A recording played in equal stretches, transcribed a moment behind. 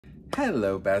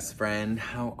Hello, best friend.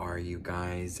 How are you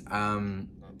guys?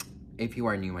 If you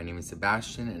are new, my name is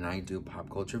Sebastian and I do pop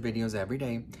culture videos every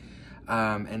day.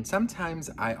 And sometimes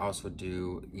I also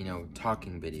do,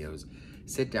 talking videos,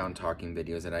 sit down talking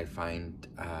videos that I find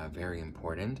very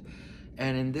important.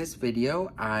 And in this video,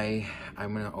 I'm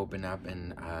gonna open up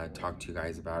and talk to you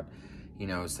guys about,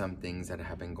 some things that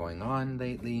have been going on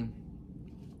lately,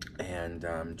 and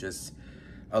just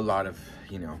a lot of,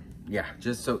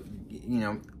 just so,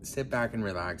 sit back and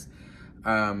relax.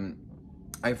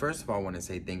 I first of all want to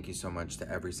say thank you so much to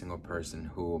every single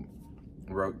person who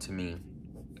wrote to me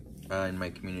in my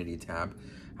community tab.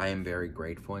 I am very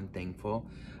grateful and thankful.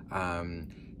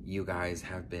 You guys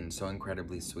have been so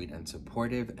incredibly sweet and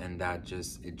supportive, and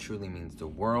it truly means the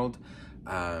world.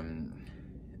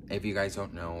 If you guys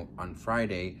don't know, on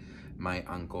Friday, my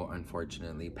uncle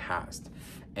unfortunately passed.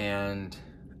 And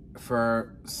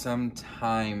for some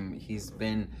time, he's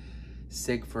been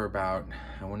sick for about,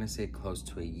 I want to say close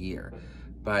to a year.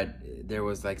 But there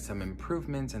was like some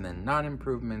improvements and then not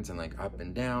improvements and like up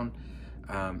and down.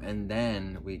 And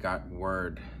then we got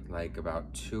word like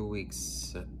about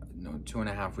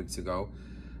 2.5 weeks ago.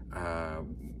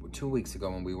 2 weeks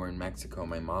ago when we were in Mexico,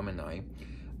 my mom and I,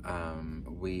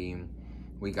 we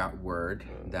got word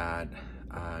that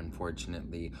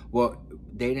unfortunately, well,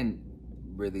 they didn't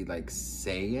really like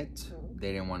say it.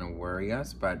 They didn't want to worry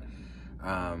us, but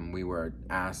we were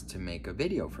asked to make a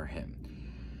video for him.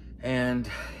 And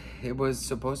it was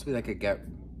supposed to be like a get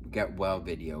well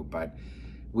video, but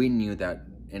we knew that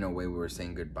in a way we were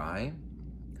saying goodbye.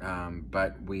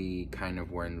 But we kind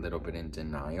of were a little bit in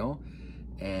denial.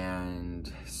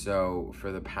 And so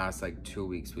for the past like 2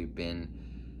 weeks, we've been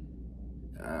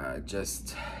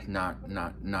just not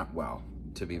well,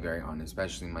 to be very honest,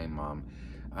 especially my mom.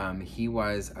 He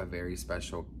was a very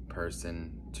special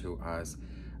person to us.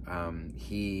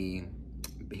 He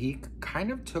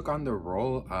kind of took on the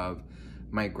role of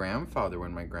my grandfather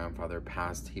when my grandfather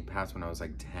passed. He passed when I was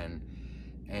like 10,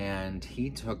 and he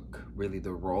took really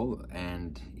the role.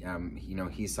 And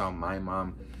he saw my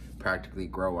mom practically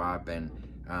grow up, and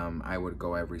I would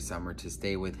go every summer to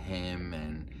stay with him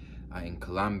and in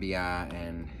Colombia,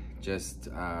 and just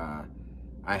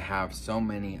I have so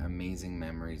many amazing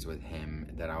memories with him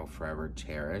that I'll forever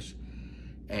cherish.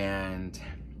 And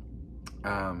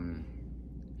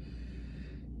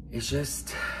it's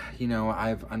just,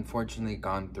 I've unfortunately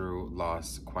gone through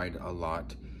loss quite a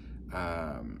lot.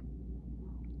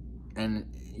 And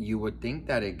you would think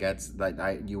that it gets, like,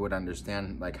 you would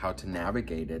understand, like, how to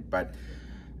navigate it, but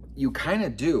you kind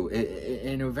of do.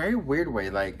 In a very weird way,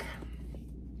 like,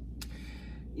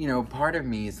 part of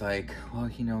me is like, well,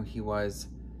 he was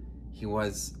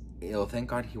ill. Thank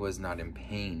God he was not in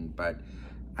pain, but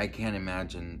I can't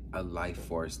imagine a life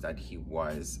force that he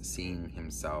was, seeing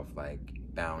himself like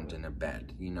bound in a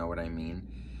bed, you know what I mean?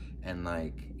 And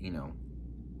like,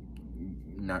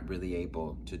 not really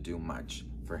able to do much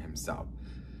for himself.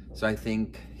 So I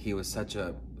think he was such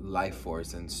a life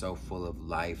force and so full of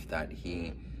life that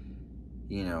he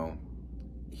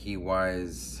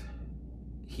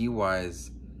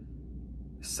was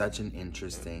such an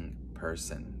interesting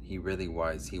person. He really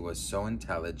was. He was so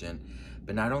intelligent,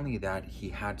 but not only that, he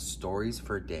had stories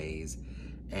for days,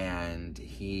 and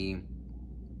he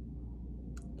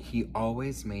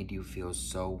always made you feel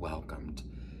so welcomed.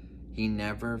 He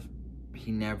never,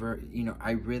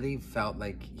 I really felt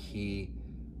like he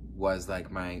was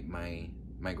like my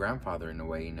grandfather in a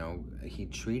way. He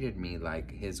treated me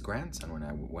like his grandson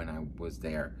when I was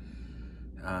there.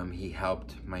 He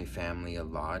helped my family a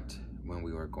lot when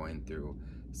we were going through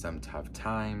some tough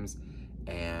times,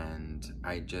 and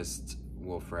I just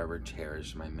will forever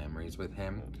cherish my memories with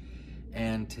him.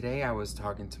 And today I was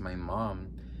talking to my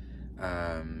mom,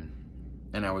 and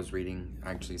I was reading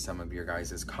actually some of your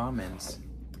guys' comments,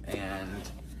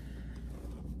 and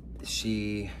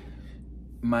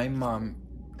my mom,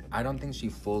 I don't think she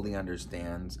fully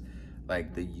understands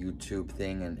like the YouTube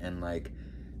thing and like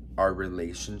our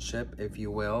relationship, if you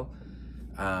will.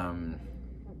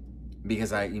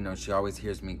 Because she always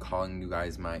hears me calling you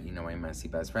guys my messy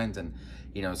best friends, and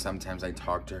sometimes I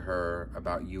talk to her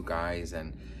about you guys,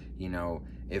 and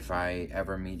if I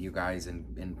ever meet you guys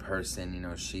in person,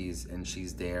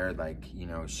 she's there, like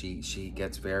she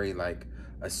gets very like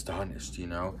astonished,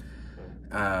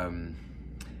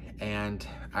 and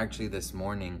actually this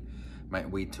morning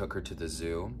we took her to the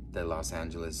zoo, the Los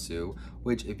Angeles Zoo,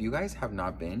 which if you guys have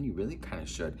not been, you really kind of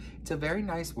should. It's a very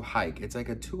nice hike. It's like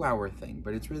a 2-hour thing,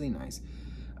 but it's really nice.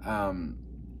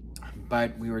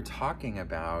 But we were talking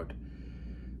about,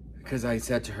 because I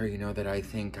said to her, that I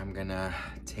think I'm gonna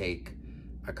take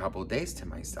a couple days to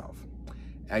myself.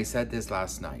 I said this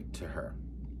last night to her.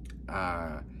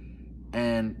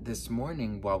 And this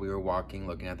morning while we were walking,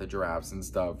 looking at the giraffes and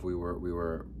stuff, we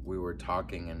were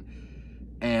talking,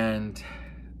 and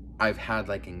I've had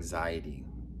like anxiety,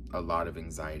 a lot of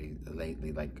anxiety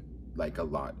lately, like a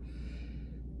lot.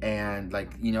 And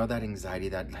like, you know, that anxiety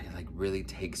that like really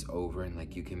takes over and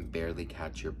like you can barely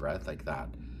catch your breath, like that.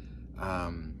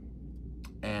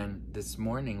 And this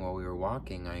morning while we were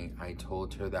walking, I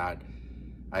told her that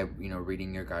you know,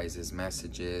 reading your guys'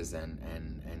 messages and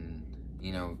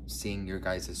you know, seeing your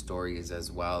guys' stories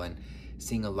as well, and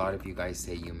seeing a lot of you guys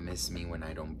say you miss me when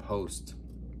I don't post,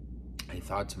 I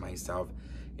thought to myself,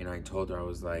 you know, I told her, I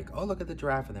was like, oh, look at the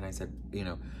giraffe. And then I said, you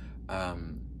know,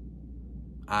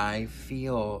 I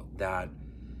feel that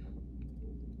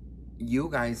you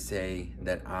guys say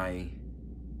that I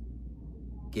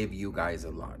give you guys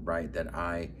a lot, right? That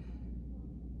I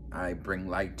bring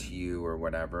light to you or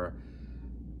whatever,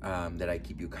 that I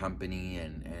keep you company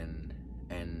and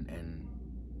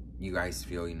you guys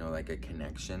feel, you know, like a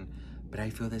connection. But I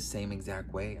feel the same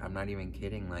exact way. I'm not even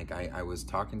kidding. Like I was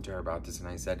talking to her about this, and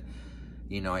I said,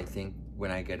 you know, I think when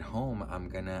I get home, I'm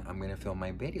gonna film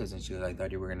my videos. And she was like, I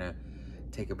thought you were gonna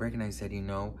take a break. And I said, you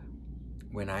know,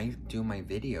 when I do my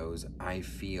videos, I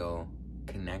feel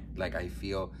I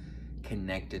feel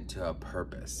connected to a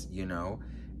purpose, you know?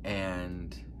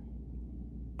 And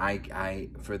I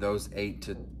for those 8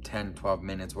 to 10, 12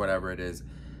 minutes, whatever it is,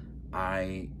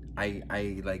 I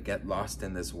like get lost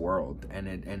in this world, and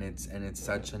it's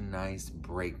such a nice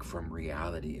break from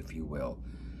reality, if you will.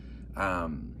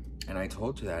 And I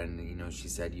told her that, and you know, she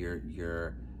said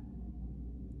you're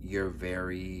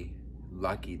very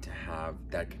lucky to have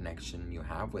that connection you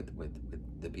have with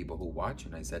the people who watch.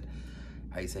 And I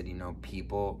said, you know,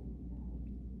 people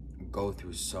go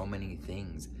through so many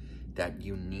things that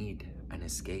you need an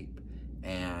escape.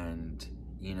 And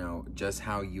you know, just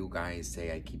how you guys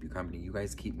say I keep you company, you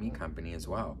guys keep me company as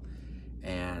well.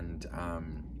 And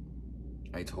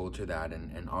I told her that.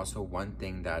 And also one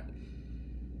thing that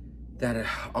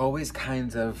always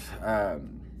kind of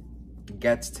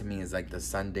gets to me is like the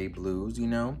Sunday blues, you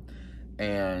know?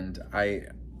 And I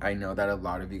know that a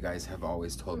lot of you guys have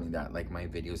always told me that, like, my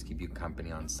videos keep you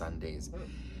company on Sundays.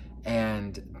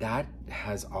 And that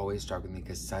has always struck with me,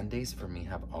 because Sundays for me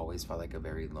have always felt like a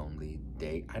very lonely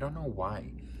day. I don't know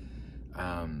why.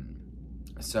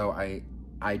 So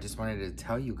I just wanted to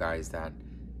tell you guys that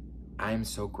I'm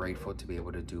so grateful to be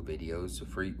able to do videos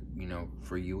for, you know,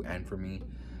 for you and for me.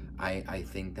 I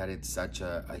think that it's such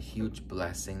a huge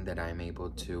blessing that I'm able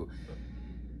to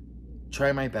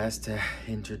try my best to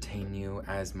entertain you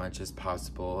as much as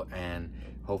possible, and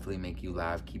hopefully make you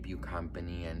laugh, keep you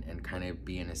company, and kind of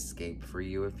be an escape for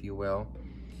you, if you will.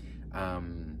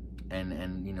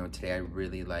 And you know, today I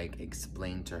really like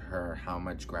explained to her how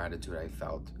much gratitude I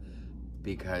felt,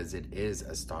 because it is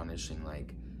astonishing.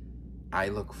 Like, I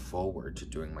look forward to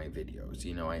doing my videos,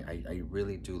 you know, I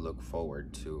really do look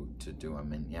forward to do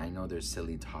them. And yeah, I know there's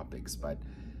silly topics, but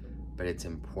it's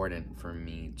important for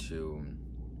me to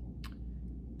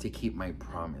keep my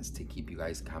promise, to keep you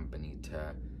guys company,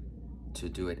 to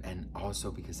do it. And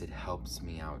also because it helps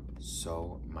me out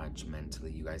so much mentally,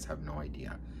 you guys have no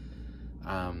idea.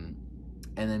 And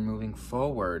then moving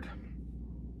forward,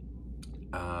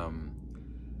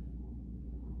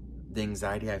 the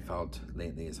anxiety I felt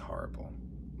lately is horrible,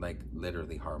 like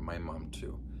literally horrible. My mom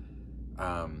too.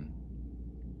 I'm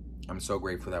so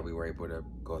grateful that we were able to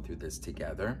go through this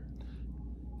together.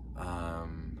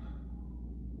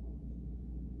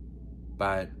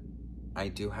 But I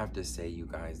do have to say, you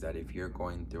guys, that if you're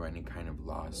going through any kind of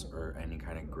loss or any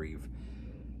kind of grief,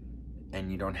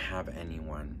 and you don't have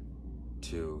anyone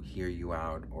to hear you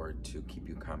out or to keep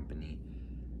you company,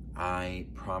 I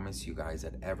promise you guys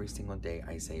that every single day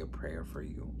I say a prayer for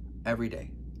you. Every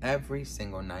day. Every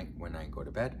single night when I go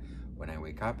to bed, when I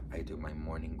wake up, I do my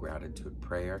morning gratitude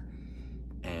prayer.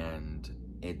 And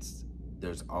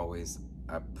there's always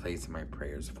a place in my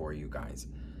prayers for you guys.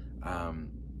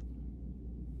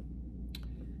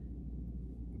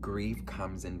 Grief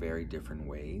comes in very different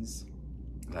ways.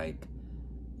 Like,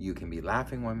 you can be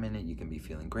laughing one minute, you can be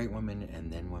feeling great one minute,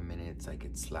 and then one minute it's like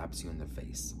it slaps you in the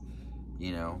face.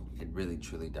 You know, it really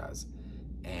truly does.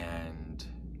 And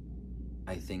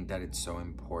I think that it's so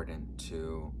important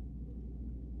to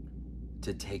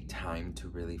take time to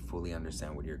really fully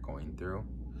understand what you're going through,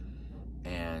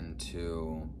 and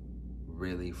to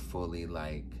really fully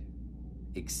like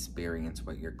experience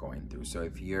what you're going through. So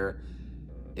if you're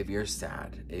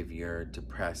sad, if you're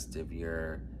depressed, if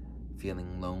you're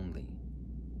feeling lonely,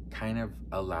 kind of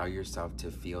allow yourself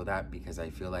to feel that, because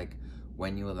I feel like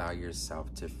when you allow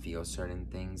yourself to feel certain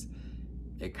things,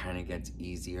 it kind of gets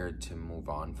easier to move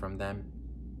on from them,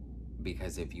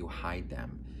 because if you hide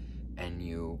them and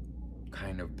you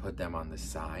kind of put them on the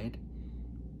side,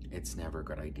 it's never a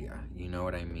good idea. You know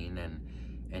what I mean?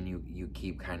 And you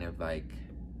keep kind of like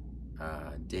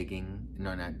digging,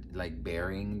 no, not like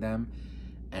burying them,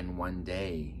 and one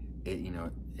day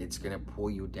it's gonna pull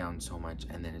you down so much,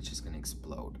 and then it's just gonna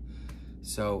explode.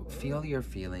 So feel your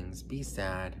feelings, be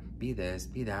sad, be this,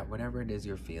 be that, whatever it is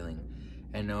you're feeling,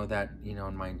 and know that,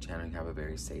 on my channel you have a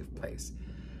very safe place.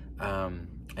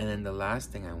 And then the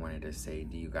last thing I wanted to say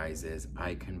to you guys is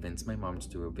I convinced my mom to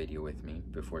do a video with me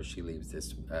before she leaves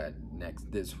this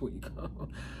week.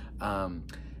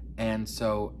 And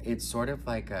so it's sort of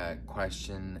like a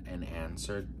question and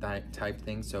answer type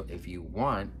thing. So if you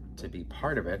want to be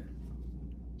part of it,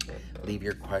 leave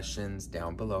your questions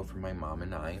down below for my mom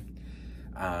and I.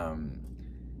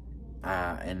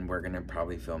 And we're gonna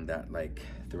probably film that like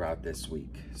throughout this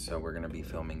week. So we're gonna be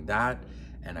filming that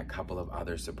and a couple of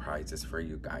other surprises for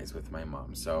you guys with my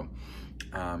mom. So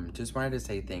just wanted to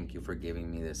say thank you for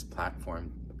giving me this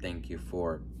platform. Thank you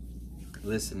for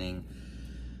listening.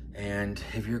 And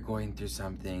if you're going through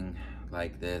something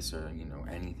like this, or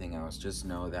anything else, just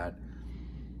know that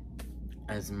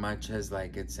as much as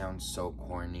like it sounds so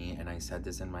corny, and I said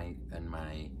this in my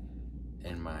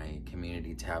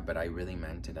community tab, but I really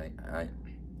meant it.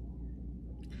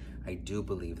 I do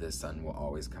believe the sun will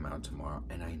always come out tomorrow.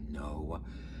 And I know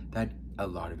that a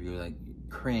lot of you are like,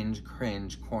 cringe,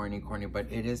 corny,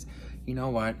 but it is, you know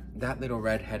what? That little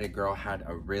redheaded girl had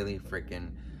a really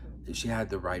she had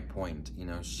the right point.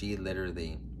 She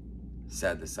literally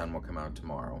said the sun will come out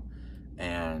tomorrow.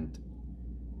 And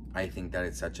I think that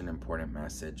it's such an important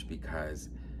message, because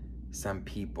some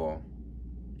people,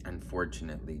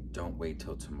 unfortunately, don't wait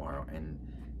till tomorrow and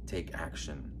take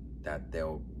action that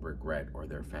they'll regret, or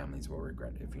their families will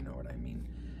regret, if you know what I mean.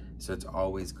 So it's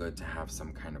always good to have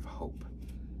some kind of hope.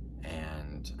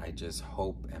 And I just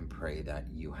hope and pray that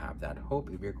you have that hope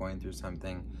if you're going through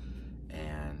something.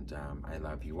 And I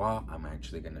love you all. I'm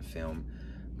actually gonna film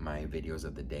my videos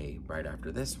of the day right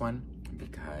after this one,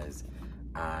 because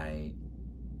I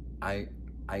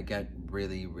get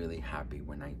really happy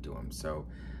when I do them. So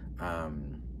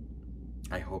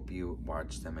I hope you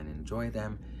watch them and enjoy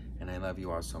them. And I love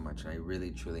you all so much. And I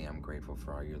really, truly am grateful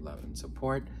for all your love and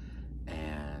support.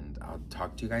 And I'll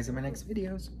talk to you guys in my next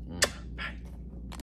videos. Bye.